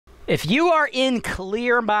If you are in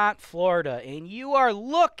Clermont, Florida, and you are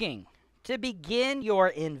looking to begin your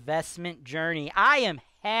investment journey, I am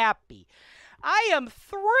happy. I am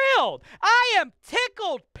thrilled. I am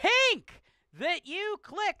tickled pink that you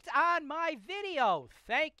clicked on my video.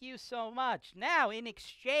 Thank you so much. Now, in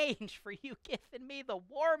exchange for you giving me the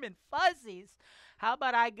warm and fuzzies, how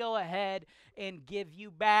about I go ahead and give you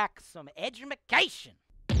back some education?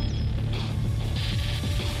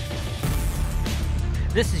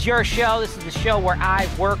 This is your show. This is the show where I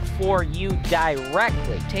work for you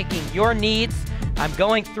directly, taking your needs. I'm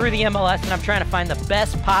going through the MLS and I'm trying to find the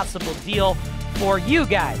best possible deal for you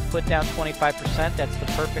guys. Put down 25%. That's the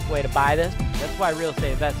perfect way to buy this. That's why real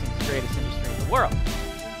estate investing is the greatest industry in the world.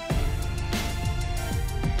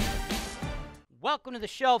 Welcome to the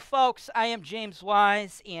show, folks. I am James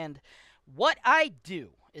Wise, and what I do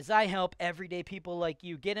is I help everyday people like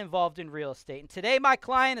you get involved in real estate. And today my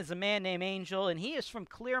client is a man named Angel, and he is from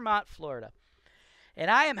Clermont, Florida. And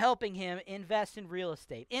I am helping him invest in real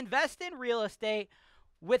estate. Invest in real estate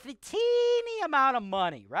with a teeny amount of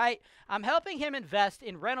money, right? I'm helping him invest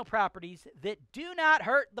in rental properties that do not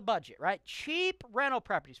hurt the budget, right? Cheap rental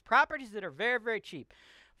properties, properties that are very, very cheap,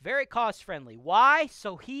 very cost-friendly. Why?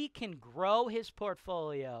 So he can grow his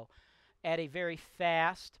portfolio at a very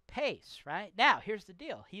fast pace, right? Now, here's the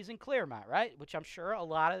deal. He's in Clermont, right? Which I'm sure a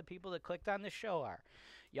lot of the people that clicked on this show are.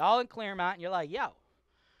 Y'all in Clermont, and you're like, yo,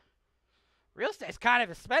 real estate's kind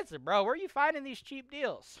of expensive, bro. Where are you finding these cheap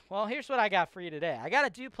deals? Well, here's what I got for you today. I got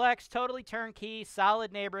a duplex, totally turnkey,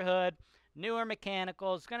 solid neighborhood, newer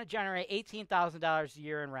mechanical. It's going to generate $18,000 a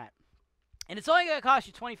year in rent. And it's only going to cost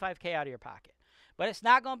you $25K out of your pocket. But it's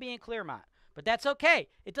not going to be in Clermont. But that's okay.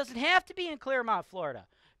 It doesn't have to be in Clermont, Florida,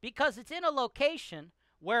 because it's in a location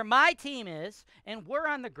where my team is, and we're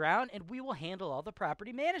on the ground, and we will handle all the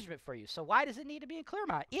property management for you. So why does it need to be in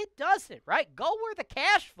Clermont? It doesn't, right? Go where the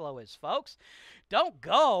cash flow is, folks. Don't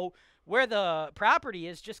go where the property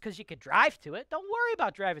is just because you could drive to it. Don't worry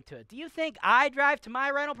about driving to it. Do you think I drive to my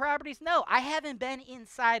rental properties? No, I haven't been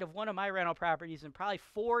inside of one of my rental properties in probably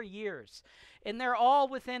 4 years. And they're all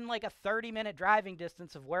within like a 30-minute driving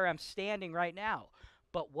distance of where I'm standing right now.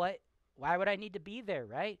 But why would I need to be there,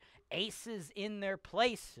 right? Aces in their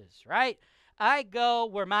places, right? I go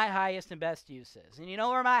where my highest and best use is. And you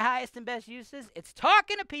know where my highest and best use is? It's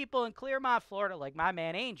talking to people in Clermont, Florida, like my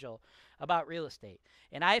man Angel, about real estate.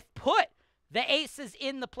 And I've put the aces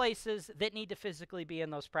in the places that need to physically be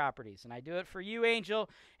in those properties. And I do it for you, Angel,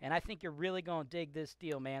 and I think you're really going to dig this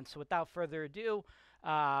deal, man. So without further ado,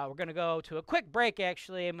 we're going to go to a quick break,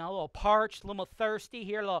 actually. I'm a little parched, a little thirsty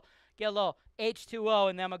here, get a little H2O,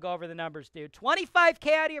 and then I'm going to go over the numbers, dude.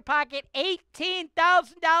 $25K out of your pocket,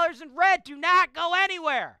 $18,000 in rent. Do not go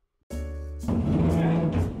anywhere.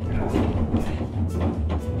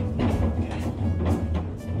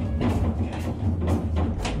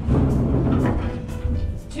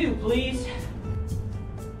 Two, please.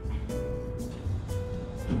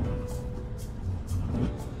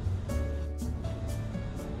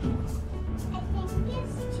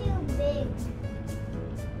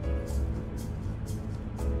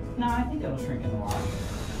 No, I think it'll shrink in the water.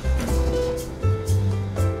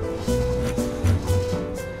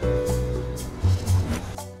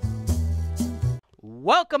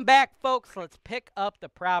 Welcome back, folks. Let's pick up the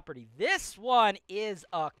property. This one is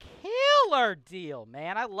a killer deal,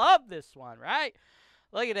 man. I love this one, right?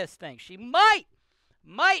 Look at this thing. She might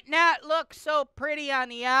not look so pretty on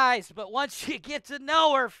the eyes, but once you get to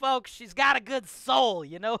know her, folks, she's got a good soul.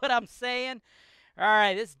 You know what I'm saying? All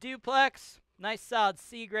right, this duplex. Nice solid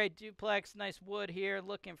C-grade duplex, nice wood here,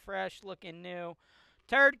 looking fresh, looking new.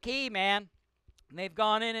 Turnkey, man. And they've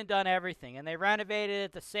gone in and done everything, and they renovated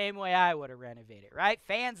it the same way I would have renovated it, right?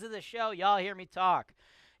 Fans of the show, y'all hear me talk.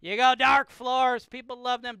 You go dark floors. People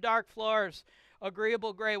love them dark floors.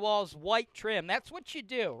 Agreeable gray walls, white trim. That's what you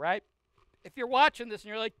do, right? If you're watching this and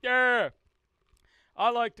you're like, yeah,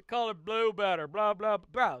 I like the color blue better, blah, blah, blah.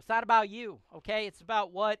 Bro, it's not about you, okay? It's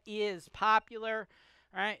about what is popular.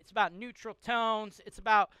 Right? It's about neutral tones. It's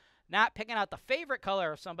about not picking out the favorite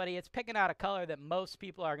color of somebody. It's picking out a color that most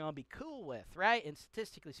people are going to be cool with, right? And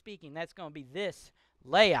statistically speaking, that's going to be this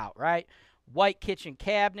layout, right? White kitchen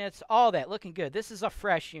cabinets, all that. Looking good. This is a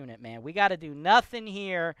fresh unit, man. We got to do nothing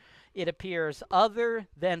here, it appears, other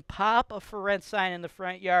than pop a for rent sign in the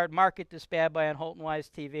front yard, market this bad boy on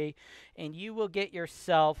HoltonWiseTV, and you will get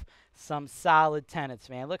yourself some solid tenants,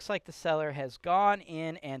 man. Looks like the seller has gone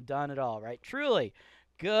in and done it all, right? Truly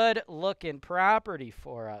good looking property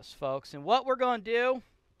for us, folks. And what we're going to do,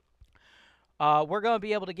 we're going to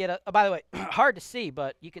be able to get by the way, hard to see,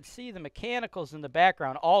 but you can see the mechanicals in the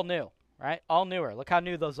background, all new, right? All newer. Look how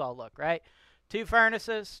new those all look, right? 2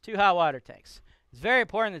 furnaces, 2 hot water tanks. It's very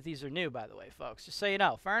important that these are new, by the way, folks. Just so you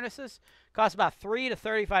know, furnaces cost about $300 to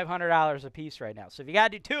 $3,500 a piece right now. So if you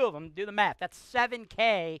got to do 2 of them, do the math. That's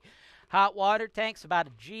 $7K. Hot water tanks, about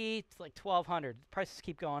a G, it's like $1,200. Prices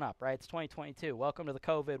keep going up, right? It's 2022. Welcome to the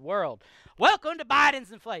COVID world. Welcome to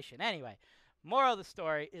Biden's inflation. Anyway, moral of the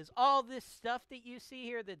story is all this stuff that you see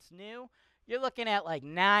here that's new, you're looking at like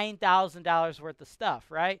 $9,000 worth of stuff,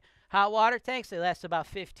 right? Hot water tanks, they last about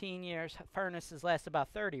 15 years. Furnaces last about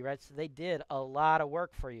 30, right? So they did a lot of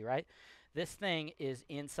work for you, right? This thing is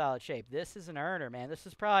in solid shape. This is an earner, man. This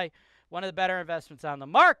is probably one of the better investments on the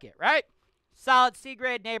market, right? Solid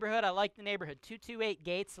C-grade neighborhood. I like the neighborhood. 228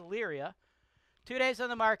 Gates, Elyria. 2 days on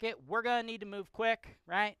the market. We're going to need to move quick,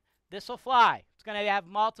 right? This will fly. It's going to have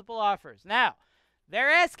multiple offers. Now, they're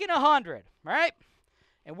asking 100, right?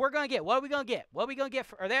 And we're going to get, what are we going to get? What are we going to get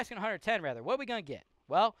for, or they're asking 110 rather. What are we going to get?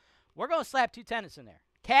 Well, we're going to slap 2 tenants in there.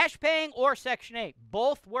 Cash paying or Section 8.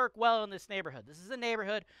 Both work well in this neighborhood. This is a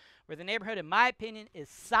neighborhood where the neighborhood, in my opinion, is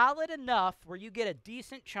solid enough where you get a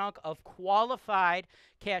decent chunk of qualified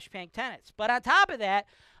cash paying tenants. But on top of that,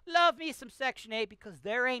 love me some Section 8 because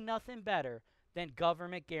there ain't nothing better than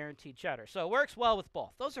government guaranteed cheddar. So it works well with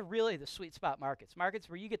both. Those are really the sweet spot markets. Markets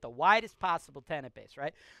where you get the widest possible tenant base,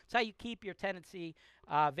 right? It's how you keep your tenancy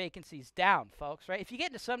vacancies down, folks, right? If you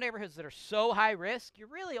get into some neighborhoods that are so high risk, your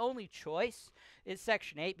really only choice is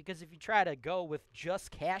Section 8 because if you try to go with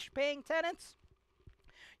just cash paying tenants,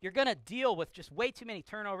 you're going to deal with just way too many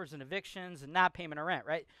turnovers and evictions and not payment of rent,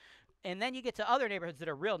 right? And then you get to other neighborhoods that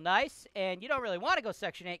are real nice, and you don't really want to go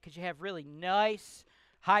Section 8 because you have really nice,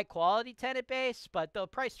 high-quality tenant base, but the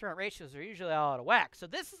price-to-rent ratios are usually all out of whack. So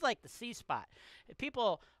this is like the C spot. And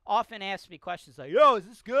people often ask me questions like, yo, is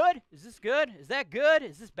this good? Is this good? Is that good?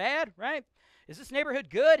 Is this bad, right? Is this neighborhood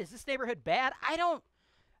good? Is this neighborhood bad? I don't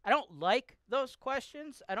like those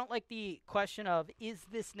questions. I don't like the question of, is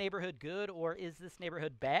this neighborhood good or is this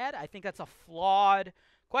neighborhood bad? I think that's a flawed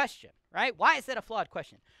question, right? Why is that a flawed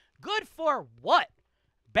question? Good for what?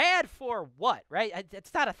 Bad for what, right?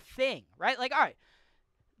 It's not a thing, right? Like, all right,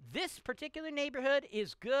 this particular neighborhood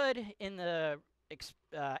is good in the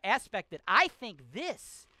aspect that I think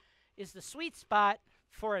this is the sweet spot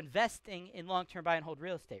for investing in long-term buy and hold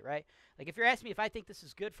real estate, right? Like if you're asking me if I think this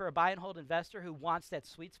is good for a buy and hold investor who wants that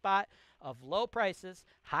sweet spot of low prices,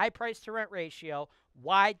 high price to rent ratio,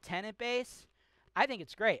 wide tenant base, I think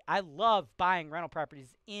it's great. I love buying rental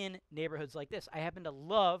properties in neighborhoods like this. I happen to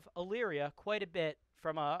love Elyria quite a bit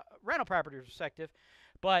from a rental property perspective.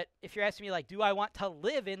 But if you're asking me like, do I want to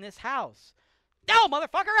live in this house? No,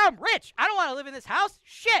 motherfucker, I'm rich. I don't want to live in this house.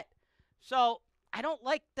 Shit. So I don't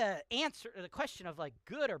like the answer to the question of like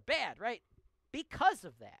good or bad, right? Because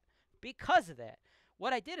of that,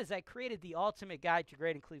 what I did is I created the ultimate guide to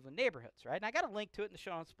grading Cleveland neighborhoods, right? And I got a link to it in the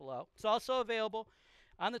show notes below. It's also available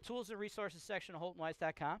on the tools and resources section of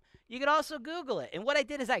HoltonWise.com. You can also Google it. And what I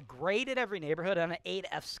did is I graded every neighborhood on an A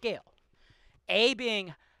to F scale. A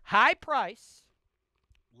being high price,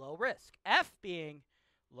 low risk. F being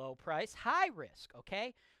low price, high risk,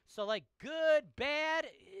 okay? So like good, bad,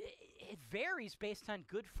 it varies based on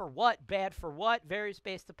good for what, bad for what, varies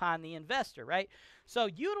based upon the investor, right? So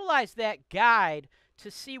utilize that guide to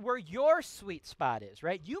see where your sweet spot is,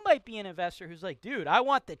 right? You might be an investor who's like, dude, I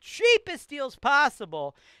want the cheapest deals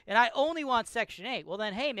possible, and I only want Section 8. Well,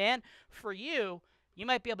 then, hey, man, for you, you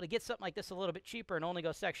might be able to get something like this a little bit cheaper and only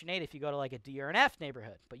go Section 8 if you go to like a D or an F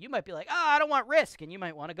neighborhood. But you might be like, oh, I don't want risk, and you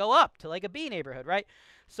might want to go up to like a B neighborhood, right?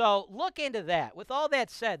 So look into that. With all that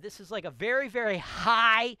said, this is like a very, very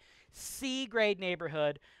high C-grade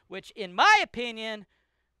neighborhood, which in my opinion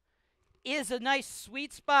is a nice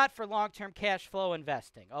sweet spot for long-term cash flow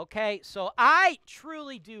investing, okay? So I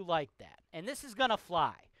truly do like that, and this is going to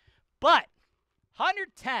fly. But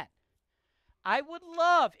 110, I would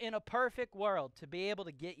love in a perfect world to be able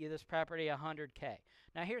to get you this property 100K.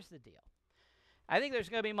 Now here's the deal. I think there's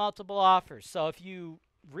going to be multiple offers, so if you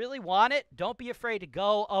really want it, don't be afraid to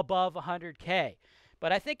go above 100K.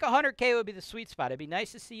 But I think 100K would be the sweet spot. It'd be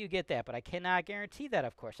nice to see you get that, but I cannot guarantee that,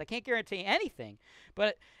 of course. I can't guarantee anything,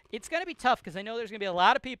 but it's going to be tough because I know there's going to be a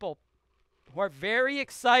lot of people who are very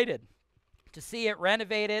excited to see it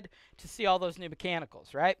renovated, to see all those new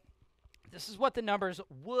mechanicals, right? This is what the numbers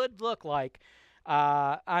would look like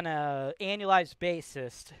on an annualized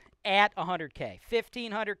basis at 100K.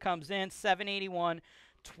 1,500 comes in, 781,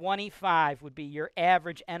 25 would be your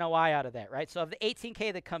average NOI out of that, right? So of the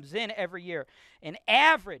 18K that comes in every year, an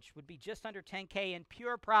average would be just under 10K in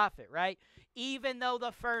pure profit, right? Even though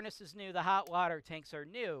the furnace is new, the hot water tanks are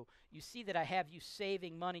new, you see that I have you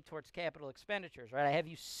saving money towards capital expenditures, right? I have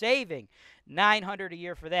you saving $900 a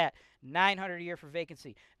year for that, $900 a year for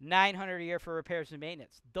vacancy, $900 a year for repairs and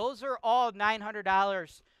maintenance. Those are all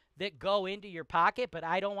 $900 that go into your pocket, but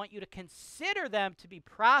I don't want you to consider them to be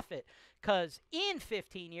profit, because in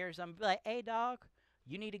 15 years, I'm going to be like, hey, dog,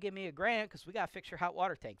 you need to give me $1,000 because we got to fix your hot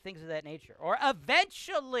water tank, things of that nature. Or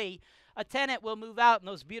eventually, a tenant will move out, and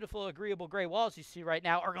those beautiful, agreeable gray walls you see right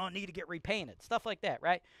now are going to need to get repainted, stuff like that,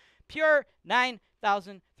 right? Pure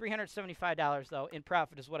 $9,375, though, in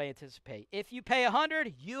profit is what I anticipate. If you pay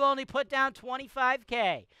 $100, you only put down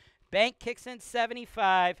 $25K. Bank kicks in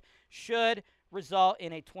 $75, should result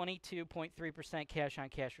in a 22.3%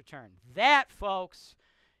 cash-on-cash return. That, folks,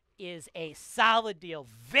 is a solid deal.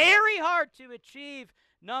 Very hard to achieve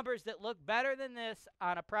numbers that look better than this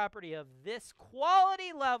on a property of this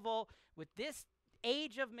quality level with this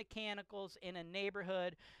age of mechanicals in a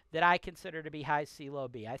neighborhood that I consider to be high C, low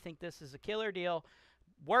B. I think this is a killer deal.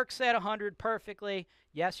 Works at 100 perfectly.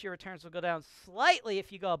 Yes, your returns will go down slightly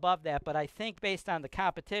if you go above that, but I think based on the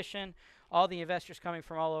competition, all the investors coming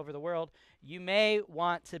from all over the world, you may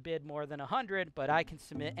want to bid more than 100, but I can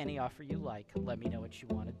submit any offer you like. Let me know what you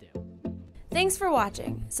want to do. Thanks for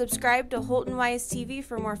watching. Subscribe to HoltonWise TV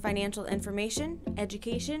for more financial information,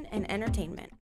 education, and entertainment.